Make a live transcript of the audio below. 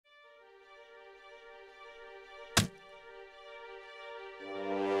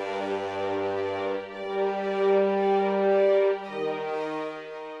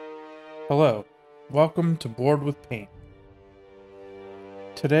Hello, welcome to Board with Paint.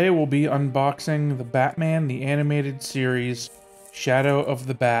 Today we'll be unboxing the Batman the Animated Series Shadow of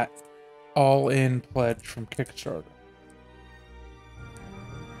the Bat All-In Pledge from Kickstarter.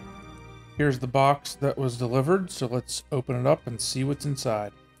 Here's the box that was delivered, so let's open it up and see what's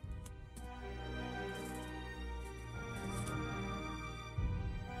inside.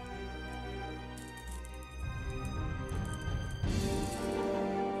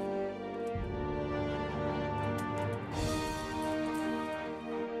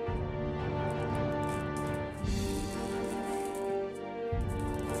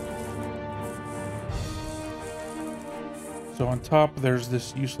 So on top, there's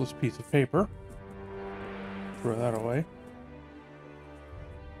this useless piece of paper. Throw that away.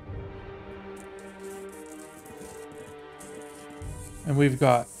 And we've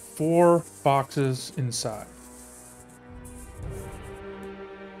got 4 boxes inside.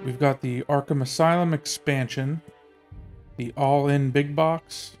 We've got the Arkham Asylum expansion, the all-in big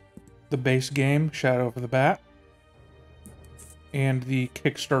box, the base game, Shadow of the Bat, and the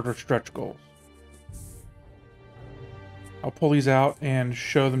Kickstarter stretch goals. I'll pull these out and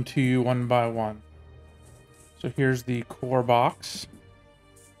show them to you one by one. So here's the core box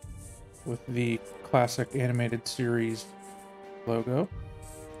with the classic animated series logo.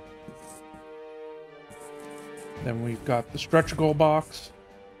 Then we've got the stretch goal box.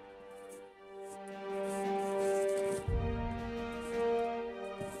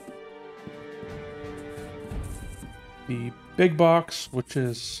 The big box, which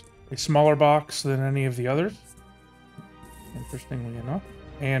is a smaller box than any of the others, interestingly enough,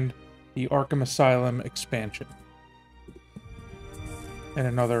 and the Arkham Asylum expansion. And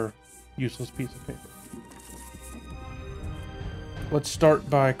another useless piece of paper. Let's start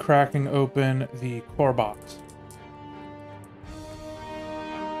by cracking open the core box.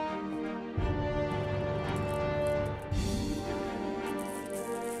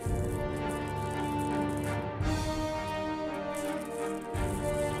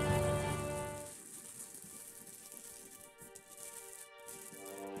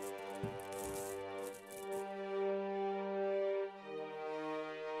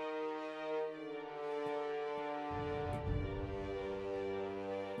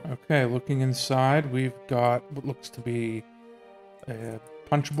 Okay, looking inside, we've got what looks to be a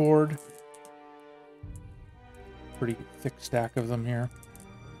punchboard. Pretty thick stack of them here.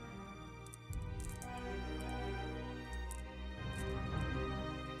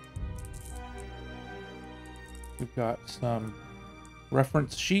 We've got some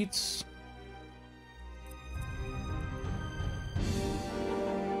reference sheets.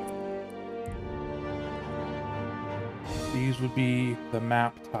 These would be the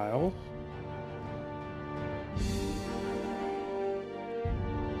map tiles.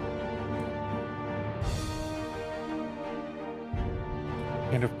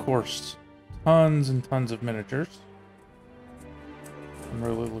 And of course, tons and tons of miniatures. I'm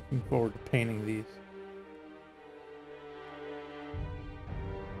really looking forward to painting these.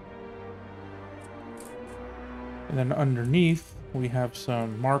 And then underneath, we have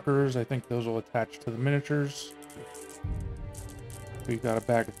some markers. I think those will attach to the miniatures. We've got a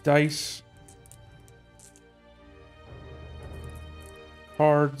bag of dice,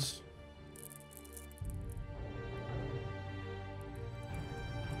 cards,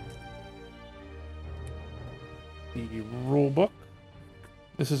 the rule book.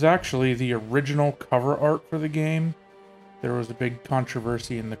 This is actually the original cover art for the game. There was a big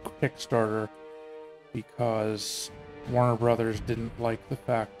controversy in the Kickstarter because Warner Brothers didn't like the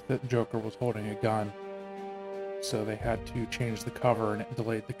fact that Joker was holding a gun. So they had to change the cover and it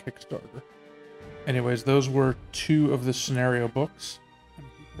delayed the Kickstarter. Anyways, those were 2 of the scenario books.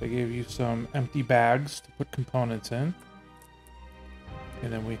 They gave you some empty bags to put components in.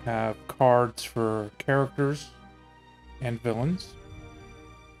 And then we have cards for characters and villains.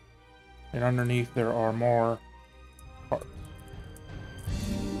 And underneath there are more cards.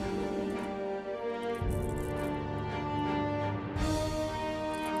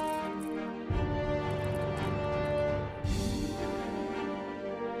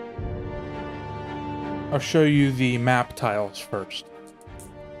 I'll show you the map tiles first.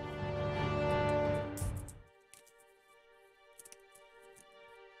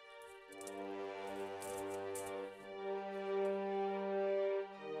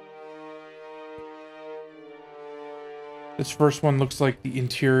 This first one looks like the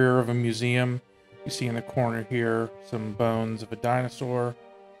interior of a museum. You see in the corner here some bones of a dinosaur.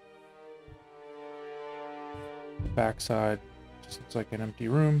 The backside just looks like an empty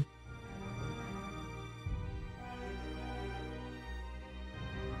room.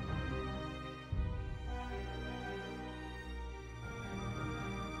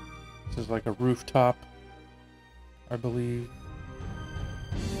 This is like a rooftop, I believe.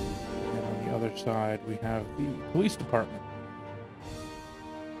 And on the other side, we have the police department.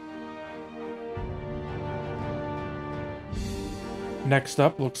 Next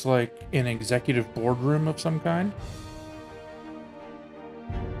up looks like an executive boardroom of some kind.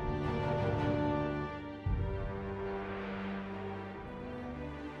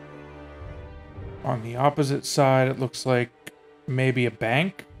 On the opposite side, it looks like maybe a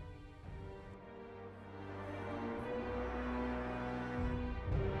bank.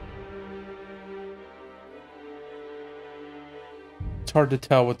 It's hard to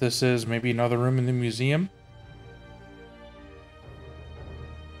tell what this is. Maybe another room in the museum.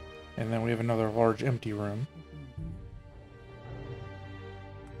 And then we have another large empty room.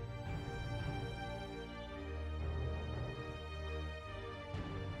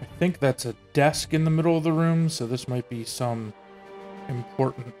 I think that's a desk in the middle of the room, so this might be some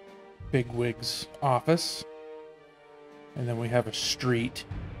important bigwig's office. And then we have a street.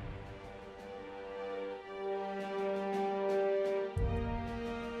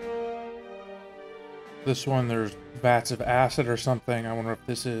 This one, there's vats of acid or something. I wonder if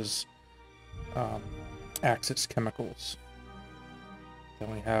this is Axis Chemicals.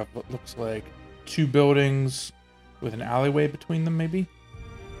 Then we have what looks like 2 buildings with an alleyway between them, maybe?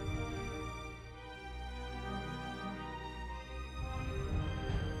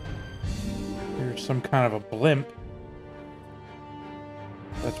 Here's some kind of a blimp.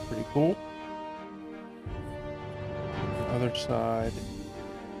 That's pretty cool. On the other side,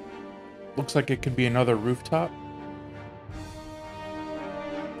 looks like it could be another rooftop.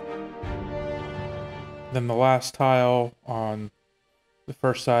 Then the last tile on the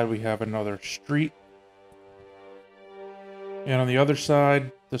first side, we have another street. And on the other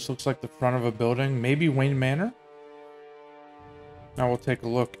side, this looks like the front of a building, maybe Wayne Manor. Now we'll take a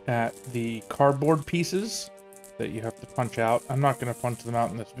look at the cardboard pieces that you have to punch out. I'm not going to punch them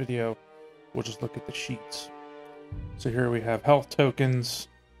out in this video. We'll just look at the sheets. So here we have health tokens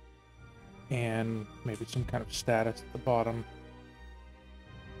and maybe some kind of status at the bottom.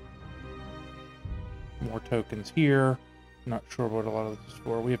 More tokens here. Not sure what a lot of this is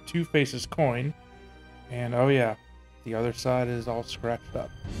for. We have 2 faces coin. And oh yeah, the other side is all scratched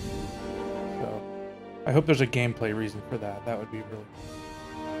up. So I hope there's a gameplay reason for that. That would be really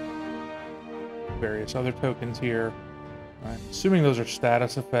cool. Various other tokens here. I'm assuming those are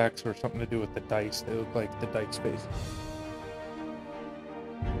status effects or something to do with the dice. They look like the dice faces.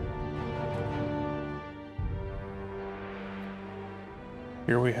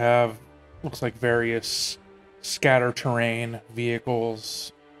 Here we have, looks like various scatter terrain,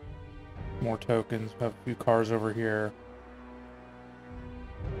 vehicles, more tokens. We have a few cars over here.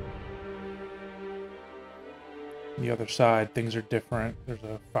 On the other side, things are different. There's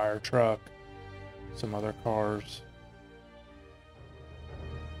a fire truck, some other cars.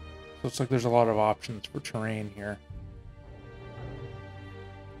 So it's like there's a lot of options for terrain here.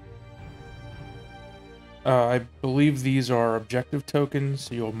 I believe these are objective tokens,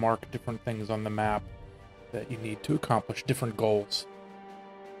 so you'll mark different things on the map that you need to accomplish different goals.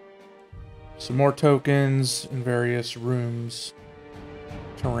 Some more tokens in various rooms,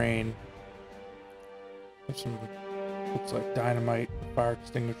 terrain. There's some, looks like dynamite, fire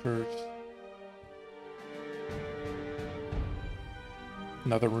extinguishers.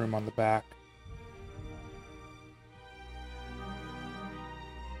 Another room on the back.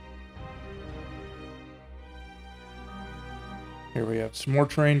 Here we have some more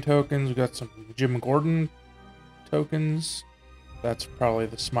terrain tokens. We got some Jim Gordon tokens. That's probably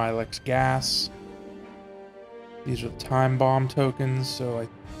the Smilex gas. These are the time bomb tokens, so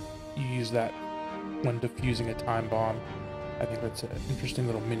you use that when defusing a time bomb. I think that's an interesting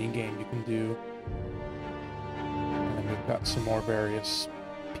little mini game you can do. And then we've got some more various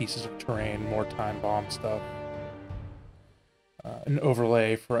pieces of terrain, more time bomb stuff. An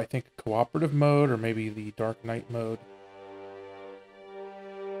overlay for, I think, cooperative mode or maybe the Dark Knight mode.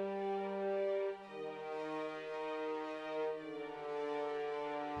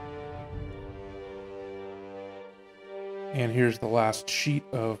 And here's the last sheet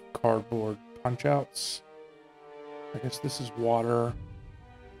of cardboard punch-outs. I guess this is water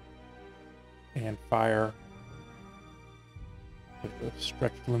and fire. With the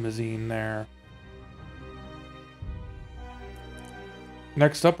stretched limousine there.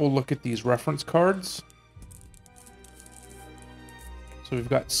 Next up, we'll look at these reference cards. So we've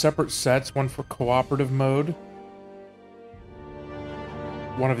got separate sets, one for cooperative mode.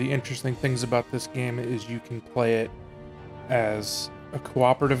 One of the interesting things about this game is you can play it as a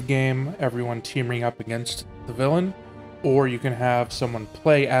cooperative game, everyone teaming up against the villain, or you can have someone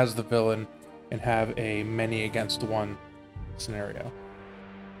play as the villain and have a many against one scenario.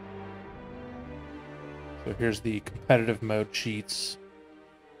 So here's the competitive mode sheets.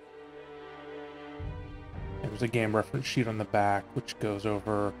 There's a game reference sheet on the back, which goes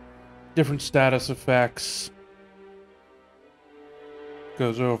over different status effects,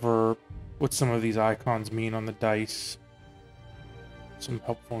 goes over what some of these icons mean on the dice. Some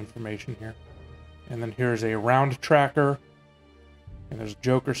helpful information here. And then here's a round tracker, and there's a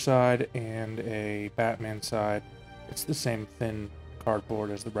Joker side and a Batman side. It's the same thin cardboard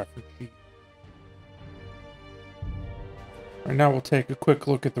as the reference sheet. Right now we'll take a quick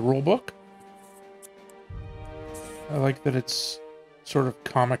look at the rulebook. I like that it's sort of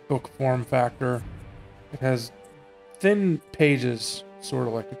comic book form factor. It has thin pages, sort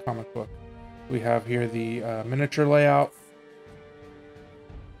of like a comic book. We have here the miniature layout,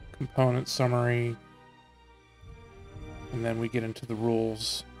 component summary, and then we get into the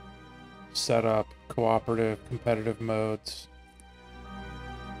rules, setup, cooperative, competitive modes.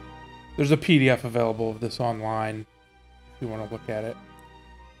 There's a PDF available of this online if you want to look at it.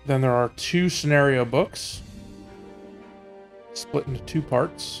 Then there are 2 scenario books, split into 2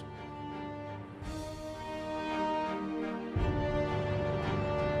 parts.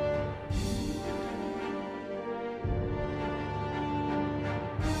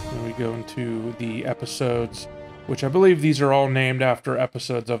 Then we go into the episodes, which I believe these are all named after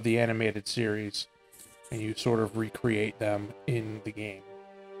episodes of the animated series, and you sort of recreate them in the game.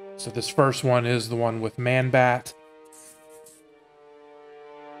 So this first one is the one with Man-Bat.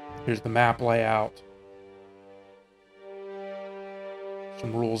 Here's the map layout.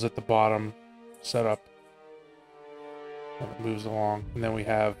 Some rules at the bottom, setup, and it moves along. And then we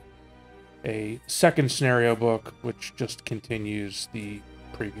have a second scenario book, which just continues the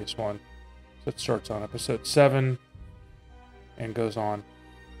previous one. So it starts on episode 7 and goes on.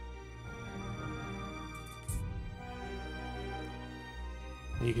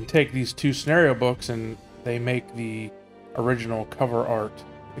 And you can take these 2 scenario books and they make the original cover art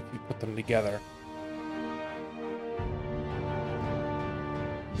if you put them together.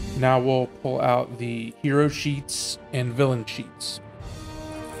 Now we'll pull out the hero sheets and villain sheets.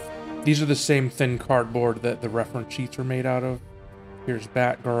 These are the same thin cardboard that the reference sheets are made out of. Here's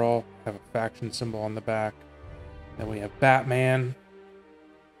Batgirl, have a faction symbol on the back. Then we have Batman.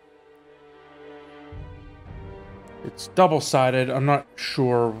 It's double-sided. I'm not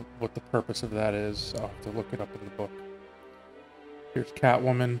sure what the purpose of that is. I'll have to look it up in the book. Here's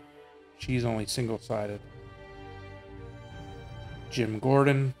Catwoman. She's only single-sided. Jim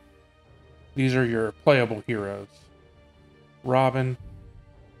Gordon. These are your playable heroes. Robin.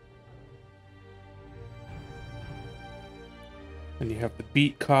 Then you have the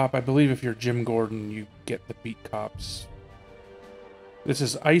Beat Cop. I believe if you're Jim Gordon, you get the Beat Cops. This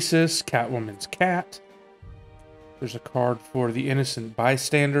is Isis, Catwoman's cat. There's a card for the Innocent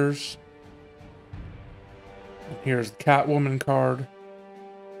Bystanders. And here's the Catwoman card.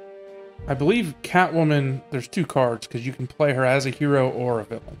 I believe Catwoman, there's 2 cards, because you can play her as a hero or a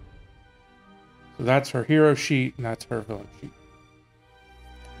villain. So that's her hero sheet, and that's her villain sheet.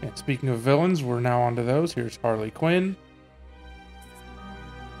 And speaking of villains, we're now onto those. Here's Harley Quinn.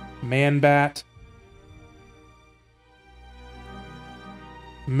 Man-Bat,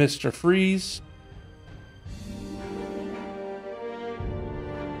 Mr. Freeze,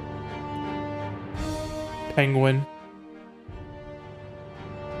 Penguin,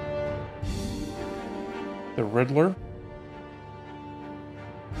 the Riddler,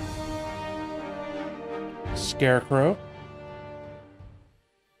 Scarecrow,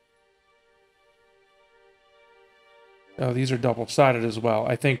 oh, these are double-sided as well.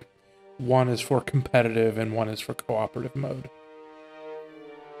 I think one is for competitive and one is for cooperative mode.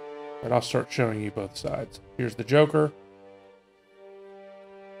 But I'll start showing you both sides. Here's the Joker.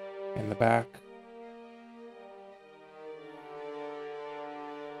 In the back.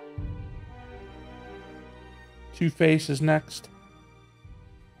 Two-Face is next.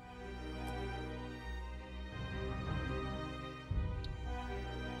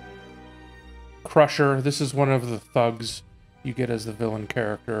 Crusher. This is one of the thugs you get as the villain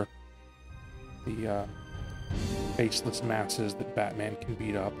character. The faceless masses that Batman can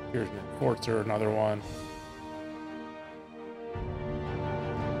beat up. Here's an Enforcer, another one.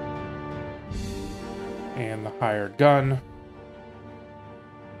 And the Hired Gun.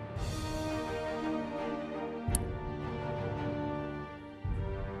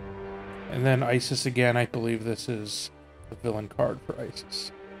 And then Isis again. I believe this is the villain card for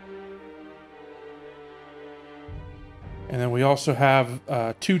Isis. And then we also have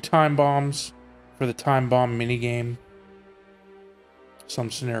 2 time bombs for the time bomb minigame. some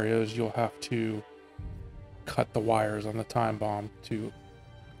scenarios you'll have to cut the wires on the time bomb to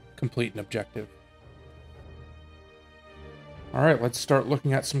complete an objective. All right, let's start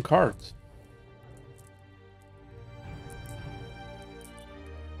looking at some cards.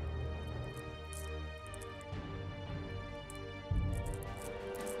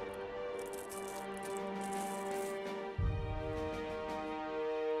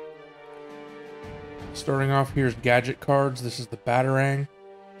 Starting off, here's gadget cards. This is the Batarang.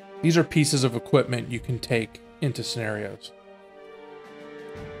 These are pieces of equipment you can take into scenarios.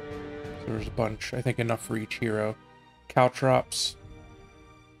 So there's a bunch, I think enough for each hero. Caltrops.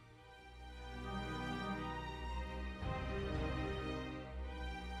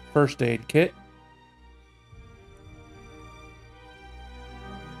 First aid kit.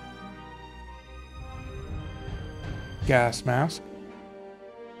 Gas mask.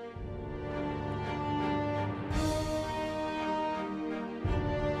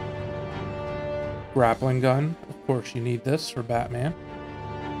 Grappling gun. Of course you need this for Batman.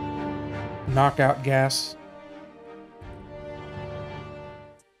 Knockout gas.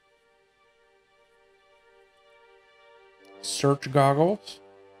 Search goggles.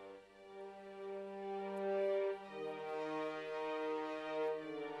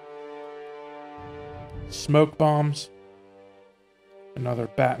 Smoke bombs. Another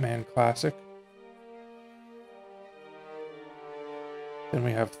Batman classic. Then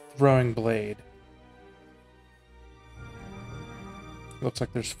we have throwing blade. Looks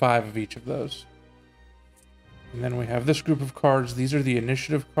like there's 5 of each of those. And then we have this group of cards. These are the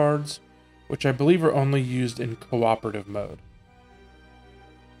initiative cards, which I believe are only used in cooperative mode.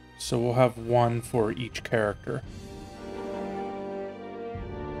 So we'll have one for each character.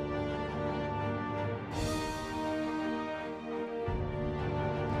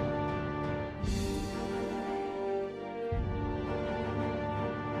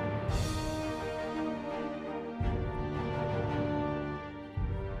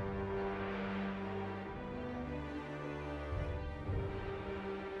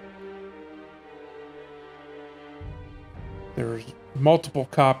 There's multiple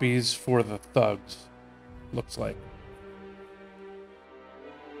copies for the thugs, looks like.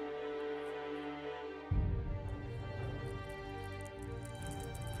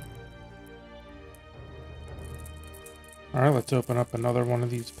 Alright, let's open up another one of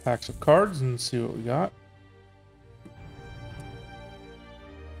these packs of cards and see what we got.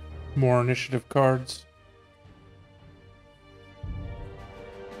 More initiative cards.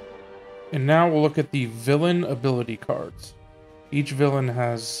 And now we'll look at the villain ability cards. Each villain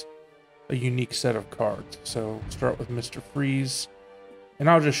has a unique set of cards. So we'll start with Mr. Freeze. And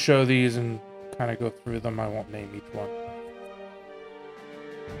I'll just show these and kind of go through them. I won't name each one.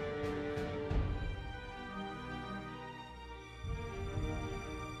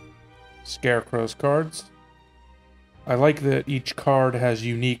 Scarecrow's cards. I like that each card has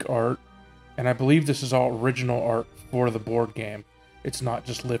unique art. And I believe this is all original art for the board game. It's not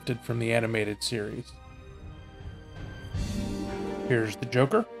just lifted from the animated series. Here's the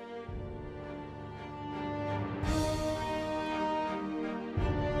Joker.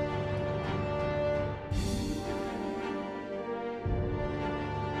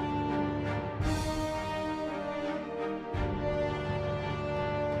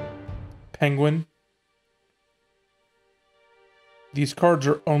 Penguin. These cards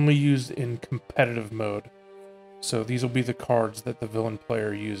are only used in competitive mode. So these will be the cards that the villain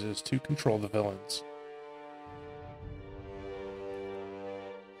player uses to control the villains.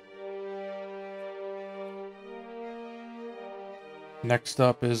 Next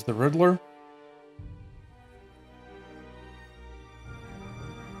up is the Riddler.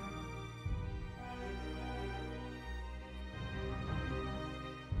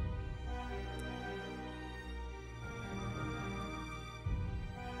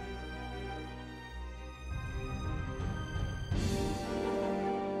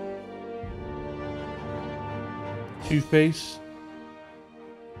 Two-Face.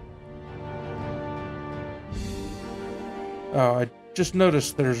 I just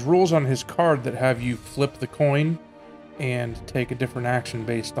noticed there's rules on his card that have you flip the coin and take a different action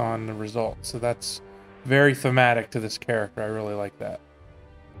based on the result. So that's very thematic to this character. I really like that.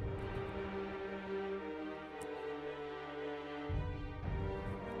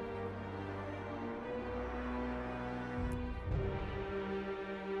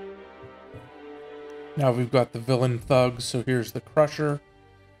 Now we've got the villain thugs, so here's the Crusher.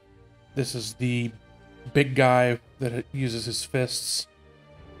 This is the big guy that uses his fists.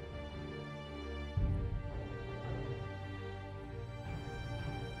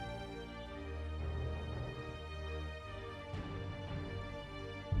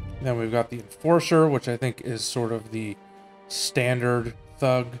 Then we've got the Enforcer, which I think is sort of the standard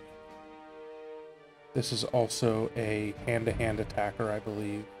thug. This is also a hand-to-hand attacker, I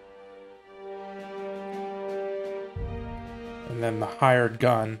believe. And then the hired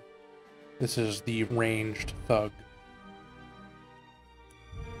gun. This is the ranged thug.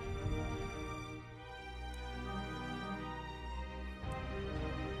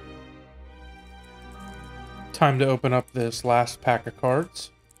 Time to open up this last pack of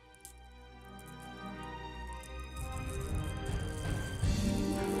cards.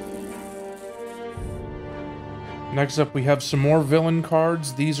 Next up, we have some more villain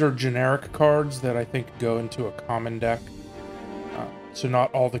cards. These are generic cards that I think go into a common deck. So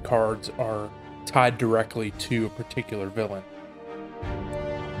not all the cards are tied directly to a particular villain.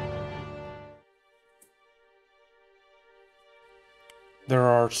 There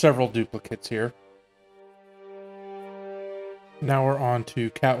are several duplicates here. Now we're on to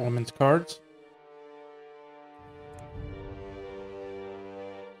Catwoman's cards.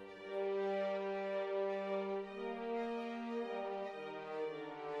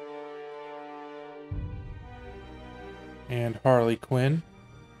 And Harley Quinn.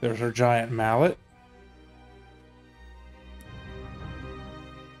 There's her giant mallet.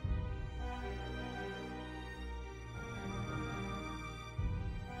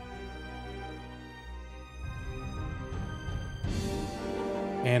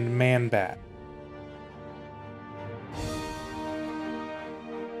 And Man-Bat.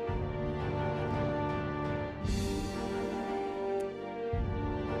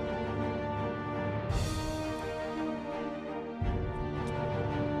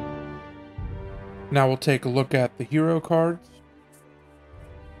 Now we'll take a look at the hero cards.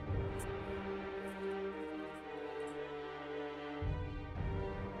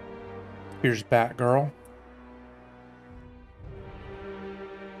 Here's Batgirl.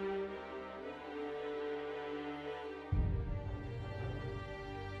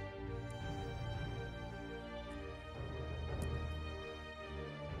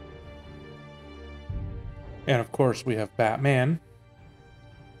 And of course we have Batman.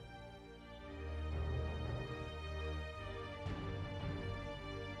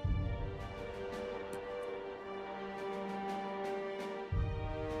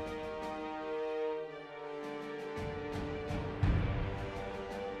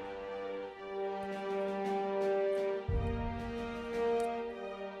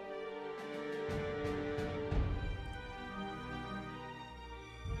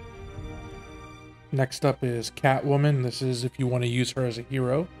 Next up is Catwoman. This is if you want to use her as a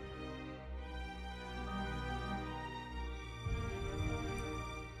hero.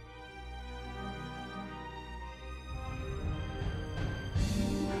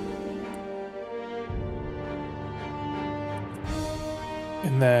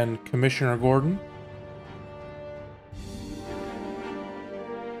 And then Commissioner Gordon.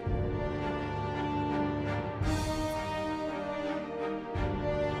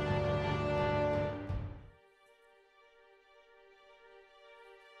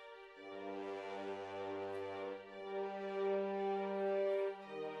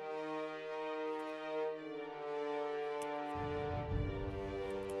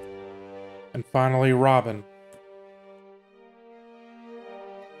 And finally, Robin.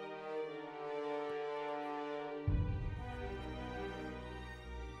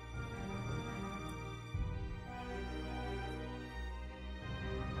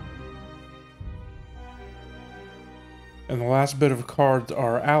 And the last bit of cards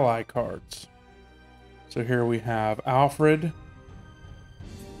are ally cards. So here we have Alfred,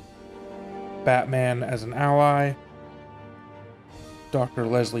 Batman as an ally, Dr.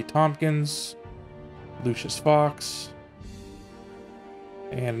 Leslie Tompkins, Lucius Fox,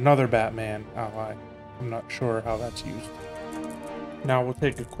 and another Batman ally. I'm not sure how that's used. Now we'll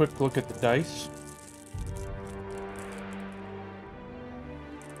take a quick look at the dice.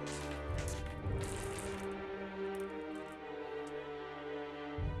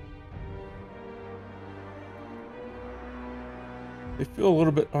 They feel a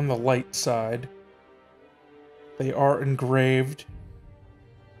little bit on the light side. They are engraved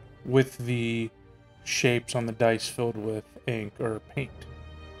with the shapes on the dice filled with ink or paint.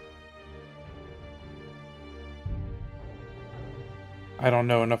 I don't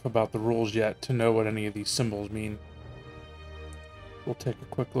know enough about the rules yet to know what any of these symbols mean. We'll take a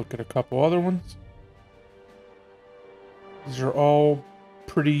quick look at a couple other ones. These are all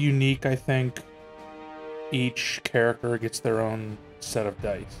pretty unique, I think. Each character gets their own set of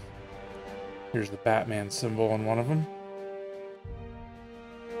dice. Here's the Batman symbol on one of them.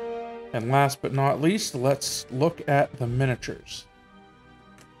 And last but not least, let's look at the miniatures.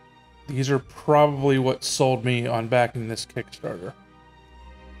 These are probably what sold me on backing this Kickstarter.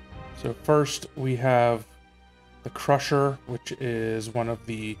 So first we have the Crusher, which is one of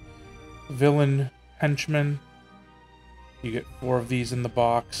the villain henchmen. You get 4 of these in the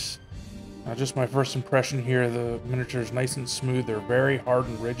box. Now, just my first impression here, the miniature is nice and smooth. They're very hard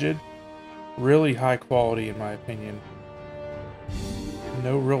and rigid. Really high quality, in my opinion.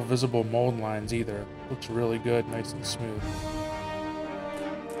 No real visible mold lines either. Looks really good, nice and smooth.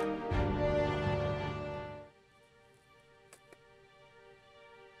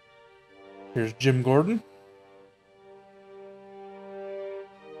 Here's Jim Gordon.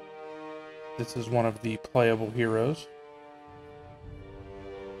 This is one of the playable heroes.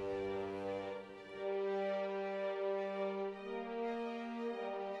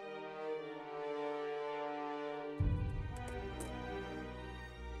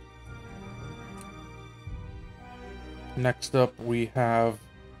 Next up, we have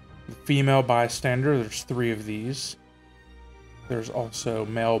the female bystander. There's 3 of these. There's also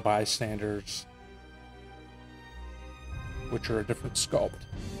male bystanders, which are a different sculpt.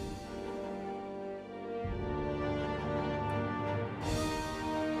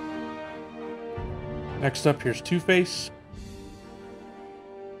 Next up, here's Two-Face.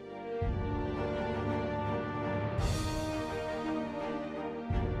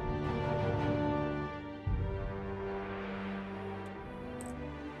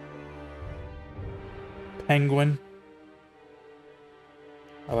 Penguin.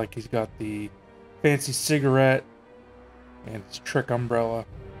 I like he's got the fancy cigarette and his trick umbrella.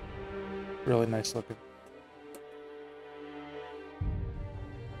 Really nice looking.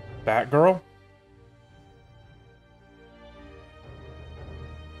 Batgirl.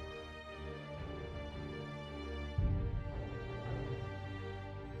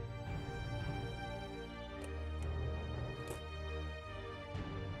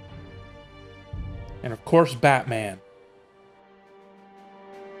 And of course, Batman.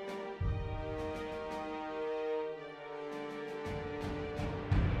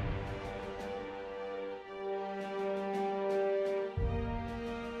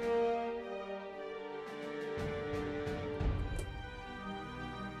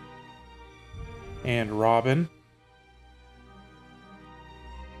 And Robin.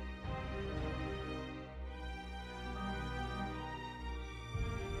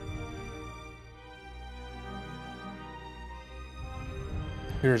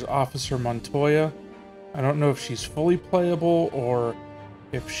 Here's Officer Montoya. I don't know if she's fully playable or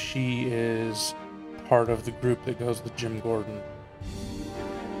if she is part of the group that goes with Jim Gordon.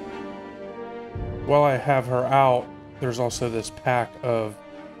 While I have her out, there's also this pack of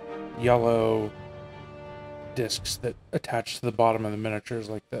yellow discs that attach to the bottom of the miniatures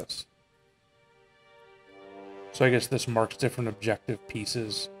like this. So I guess this marks different objective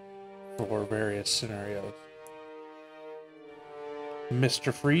pieces for various scenarios.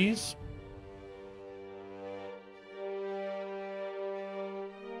 Mr. Freeze.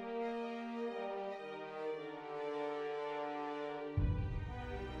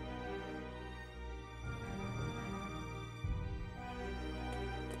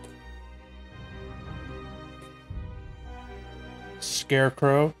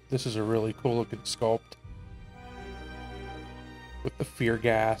 Scarecrow. This is a really cool looking sculpt with the fear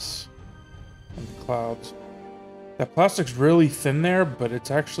gas and the clouds. That plastic's really thin there, but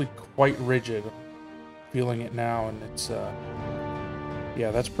it's actually quite rigid. Feeling it now, and it's yeah,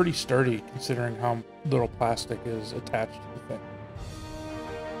 that's pretty sturdy considering how little plastic is attached to the thing.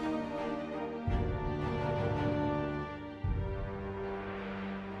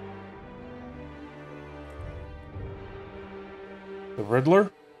 The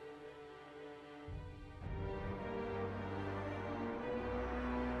Riddler.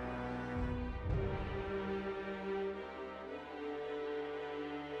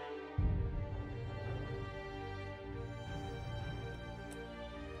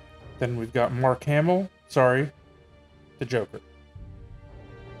 Then we've got Mark Hamill. Sorry, the Joker.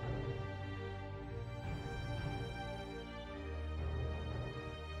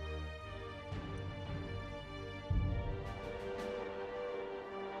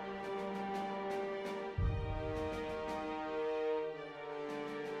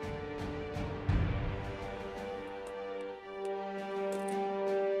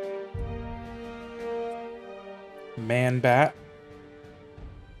 Man-Bat.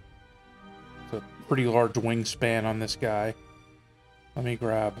 It's a pretty large wingspan on this guy. Let me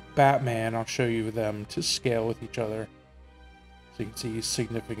grab Batman. I'll show you them to scale with each other. So you can see he's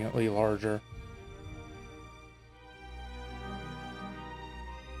significantly larger.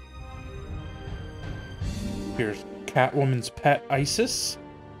 Here's Catwoman's pet, Isis.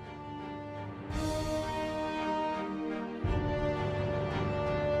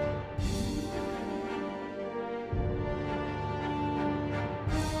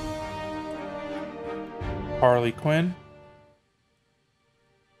 Harley Quinn.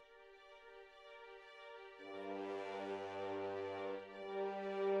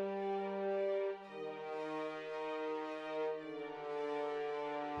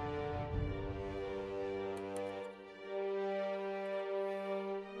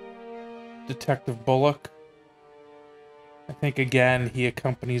 Detective Bullock. I think, again, he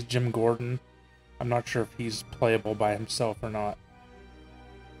accompanies Jim Gordon. I'm not sure if he's playable by himself or not.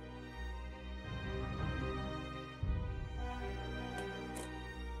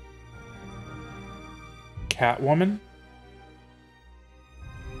 Catwoman.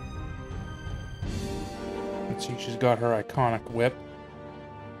 Let's see, she's got her iconic whip.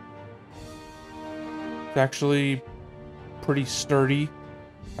 It's actually pretty sturdy.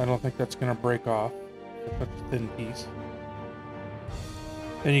 I don't think that's going to break off. It's such a thin piece.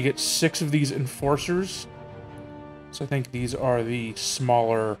 Then you get 6 of these enforcers. So I think these are the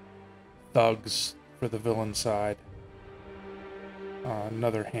smaller thugs for the villain side.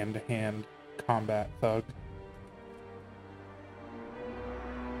 Another hand-to-hand combat thug.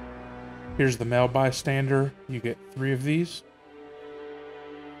 Here's the male bystander. You get 3 of these.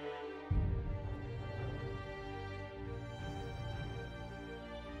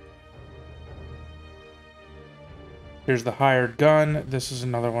 Here's the hired gun. This is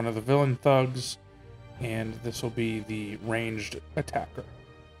another one of the villain thugs. And this will be the ranged attacker.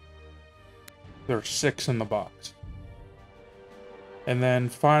 There are 6 in the box. And then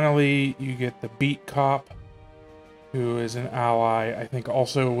finally, you get the beat cop, who is an ally, I think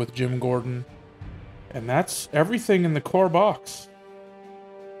also with Jim Gordon. And that's everything in the core box.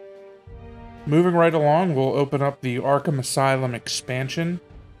 Moving right along, we'll open up the Arkham Asylum expansion.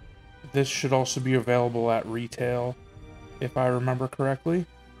 This should also be available at retail, if I remember correctly.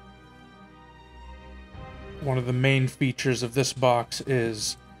 One of the main features of this box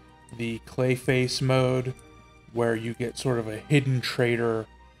is the Clayface mode, where you get sort of a hidden traitor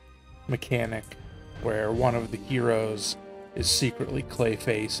mechanic, where one of the heroes is secretly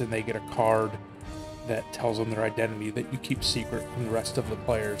Clayface, and they get a card that tells them their identity that you keep secret from the rest of the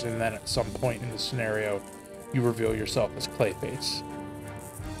players, and then at some point in the scenario, you reveal yourself as Clayface.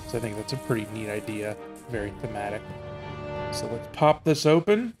 So I think that's a pretty neat idea, very thematic. So let's pop this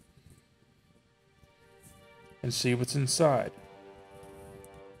open and see what's inside.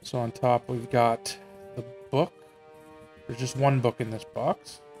 So on top we've got the book. There's just one book in this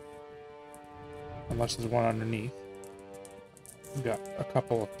box, unless there's one underneath. We've got a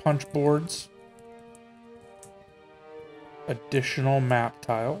couple of punchboards, additional map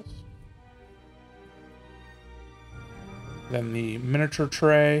tiles, then the miniature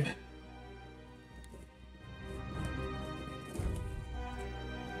tray,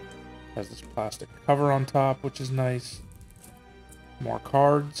 has this plastic cover on top, which is nice. More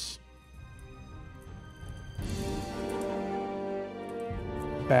cards.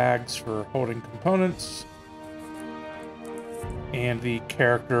 Bags for holding components. And the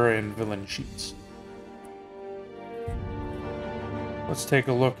character and villain sheets. Let's take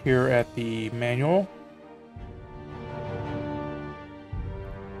a look here at the manual.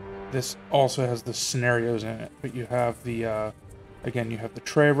 This also has the scenarios in it, but you have the again, you have the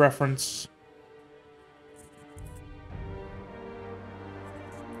tray reference.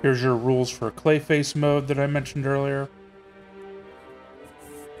 Here's your rules for Clayface mode that I mentioned earlier.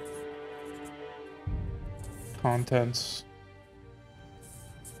 Contents.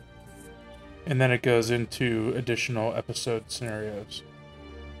 And then it goes into additional episode scenarios.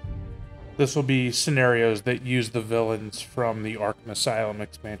 This will be scenarios that use the villains from the Arkham Asylum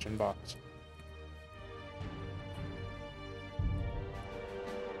expansion box.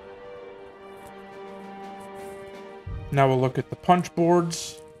 Now we'll look at the punch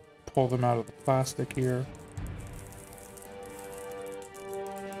boards. Pull them out of the plastic here.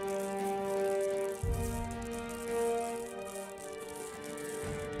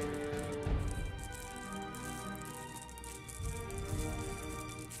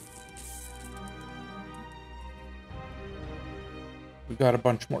 We've got a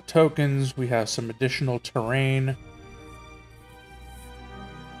bunch more tokens. We have some additional terrain.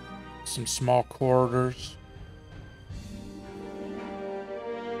 Some small corridors.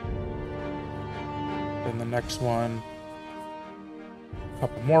 Then the next one, a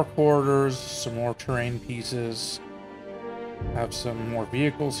couple more corridors, some more terrain pieces. Have some more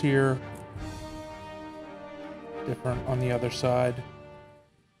vehicles here. Different on the other side.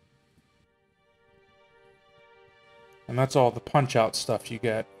 And that's all the punch-out stuff you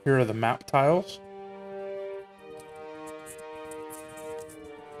get. Here are the map tiles.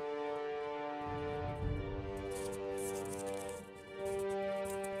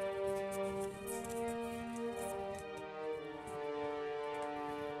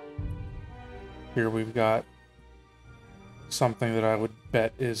 Here we've got something that I would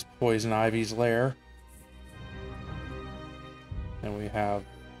bet is Poison Ivy's lair. And we have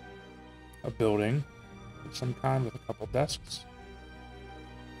a building of some kind with a couple desks.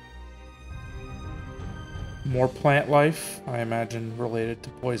 More plant life, I imagine related to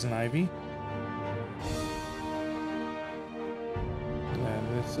Poison Ivy.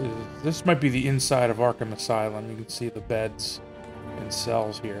 And this might be the inside of Arkham Asylum. You can see the beds and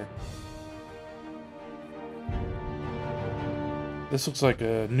cells here. This looks like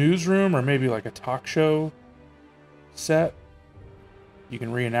a newsroom or maybe like a talk show set. You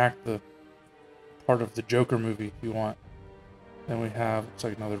can reenact the part of the Joker movie if you want. Then we have, looks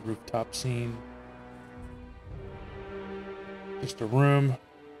like another rooftop scene. Just a room,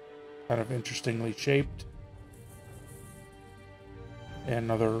 kind of interestingly shaped. And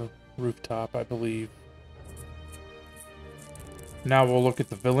another rooftop, I believe. Now we'll look at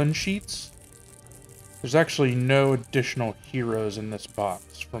the villain sheets. There's actually no additional heroes in this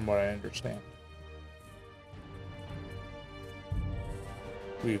box, from what I understand.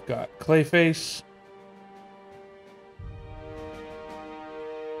 We've got Clayface.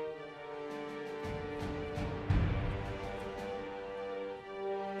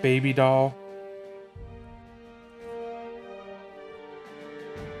 Baby Doll.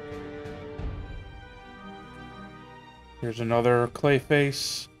 Here's another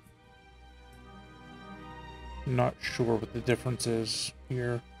Clayface. Not sure what the difference is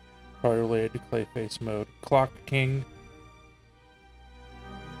here. Probably related to Clayface mode. Clock King.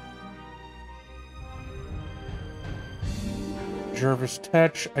 Jervis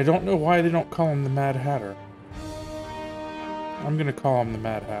Tetch. I don't know why they don't call him the Mad Hatter. I'm gonna call him the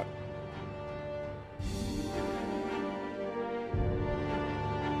Mad Hatter.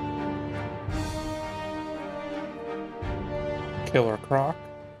 Killer Croc.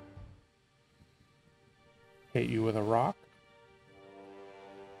 Hit you with a rock.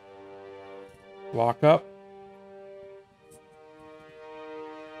 Lock up.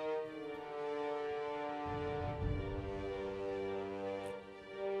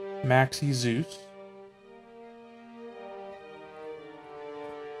 Maxi Zeus.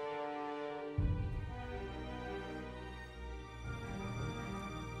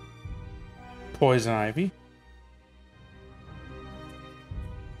 Poison Ivy.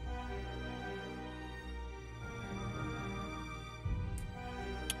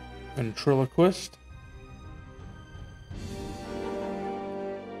 Ventriloquist.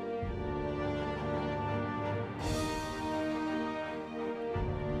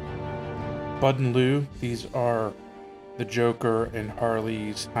 Bud and Lou. These are the Joker and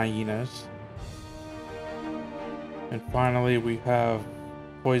Harley's hyenas. And finally we have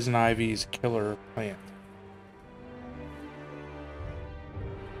Poison Ivy's killer plant.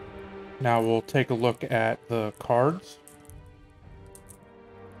 Now we'll take a look at the cards.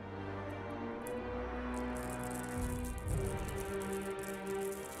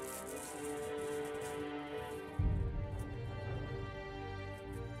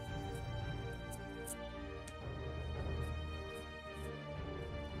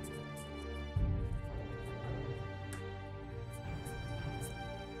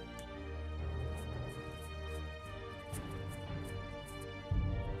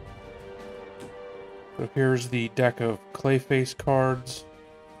 So here's the deck of Clayface cards.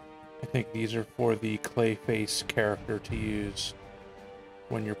 I think these are for the Clayface character to use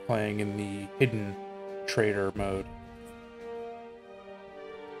when you're playing in the hidden trader mode.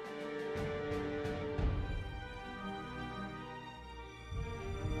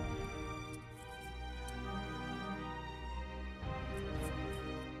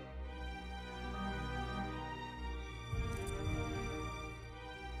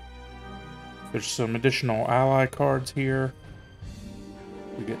 There's some additional ally cards here.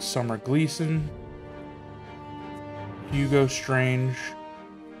 We get Summer Gleason, Hugo Strange,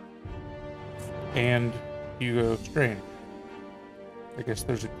 and Hugo Strange. I guess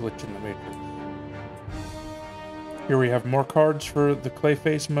there's a glitch in the Matrix. Here we have more cards for the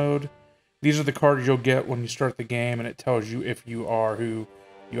Clayface mode. These are the cards you'll get when you start the game, and it tells you if you are who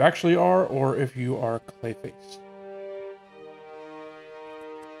you actually are or if you are Clayface.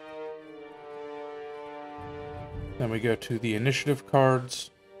 Then we go to the initiative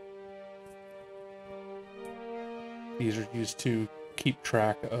cards. These are used to keep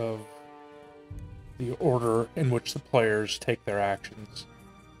track of the order in which the players take their actions.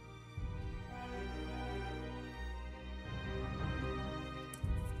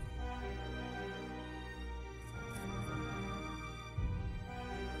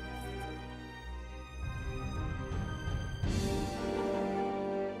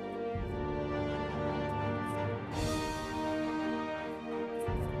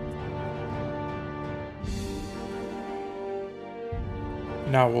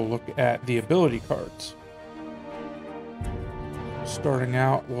 Now we'll look at the ability cards. Starting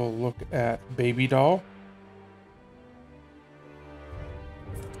out, we'll look at Baby Doll.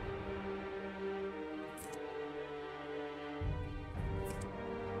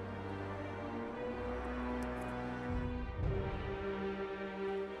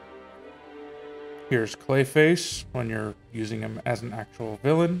 Here's Clayface when you're using him as an actual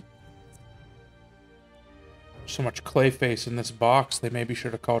villain. So much Clayface in this box, they maybe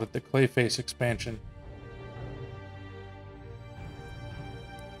should have called it the Clayface expansion.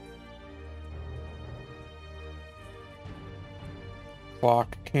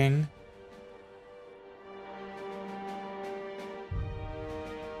 Clock King.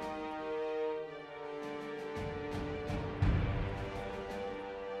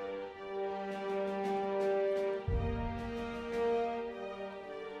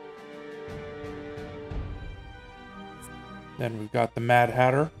 Then we've got the Mad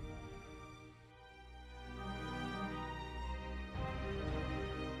Hatter.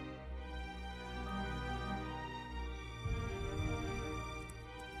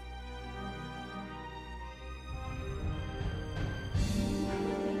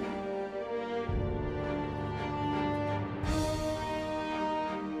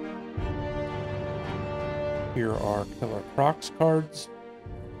 Here are Killer Crocs cards.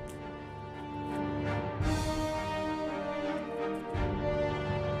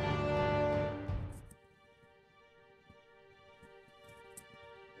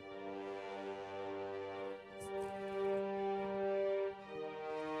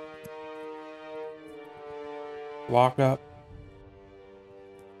 Lockup.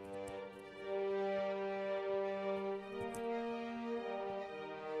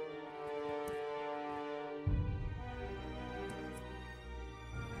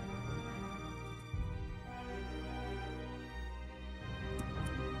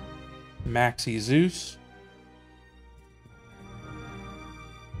 Maxi Zeus.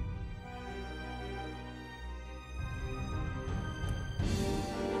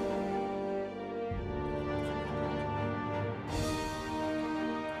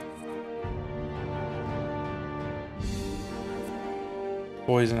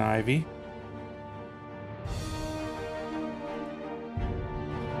 Poison Ivy.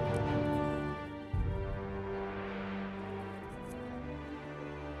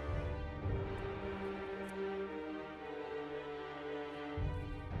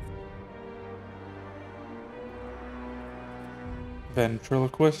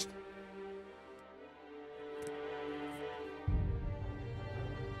 Ventriloquist.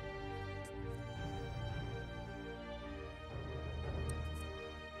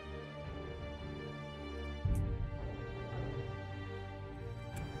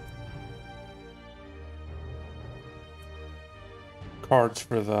 Cards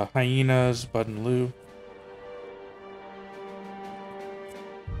for the Hyenas, Bud and Lou.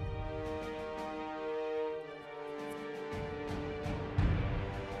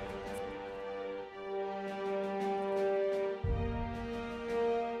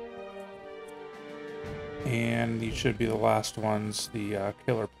 And these should be the last ones, the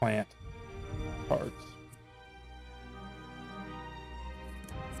Killer Plant cards.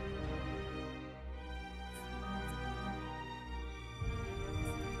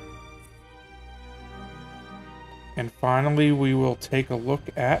 And finally, we will take a look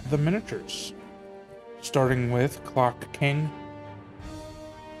at the miniatures, starting with Clock King.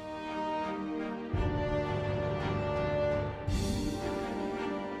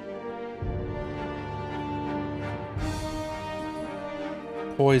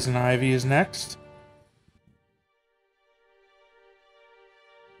 Poison Ivy is next.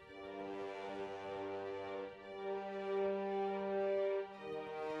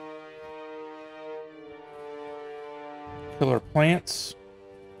 Killer Plants.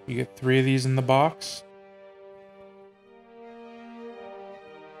 You get 3 of these in the box.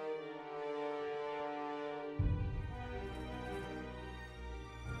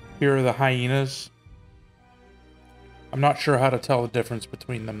 Here are the Hyenas. I'm not sure how to tell the difference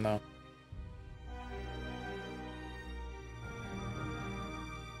between them, though.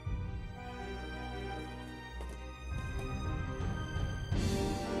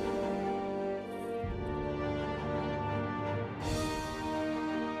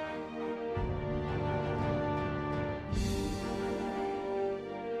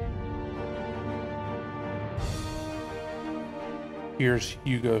 Here's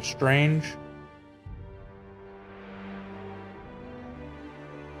Hugo Strange.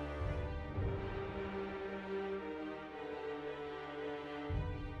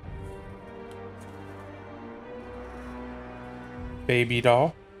 baby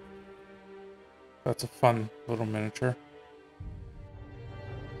doll. That's a fun little miniature.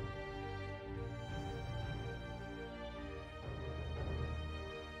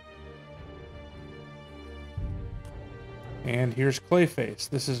 And here's Clayface.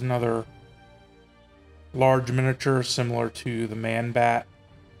 This is another large miniature similar to the Man Bat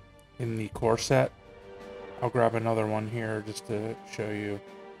in the core set. I'll grab another one here just to show you.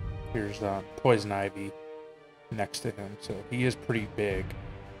 Here's Poison Ivy next to him, so he is pretty big.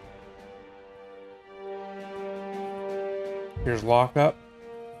 Here's Lockup.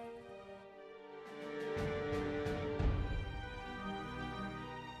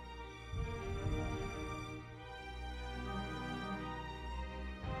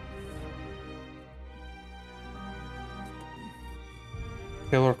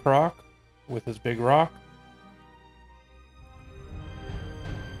 Killer Croc with his big rock.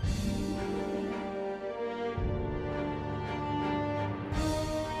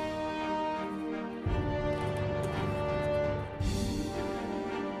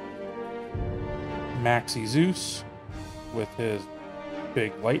 Maxi Zeus with his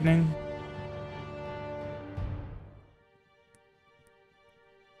big lightning.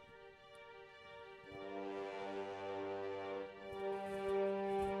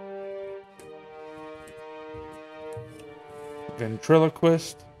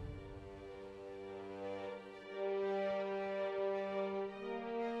 Ventriloquist.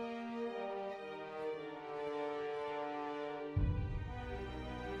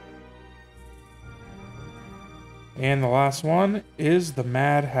 And the last one is the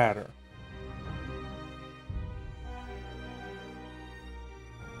Mad Hatter.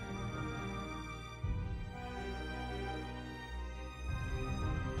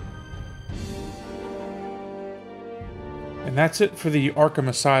 And that's it for the Arkham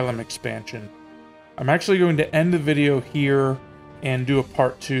Asylum expansion. I'm actually going to end the video here and do a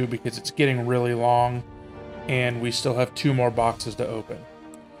part 2 because it's getting really long and we still have 2 more boxes to open.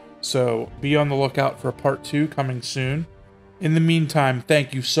 So be on the lookout for a part 2 coming soon. In the meantime,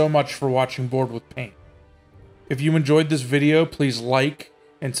 thank you so much for watching Board with Paint. If you enjoyed this video, please like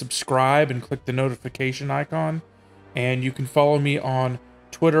and subscribe and click the notification icon. And you can follow me on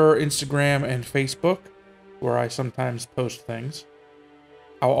Twitter, Instagram, and Facebook, where I sometimes post things.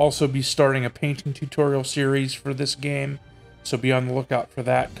 I'll also be starting a painting tutorial series for this game, so be on the lookout for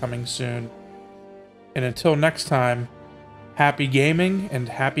that coming soon. And until next time, happy gaming and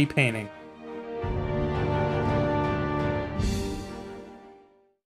happy painting.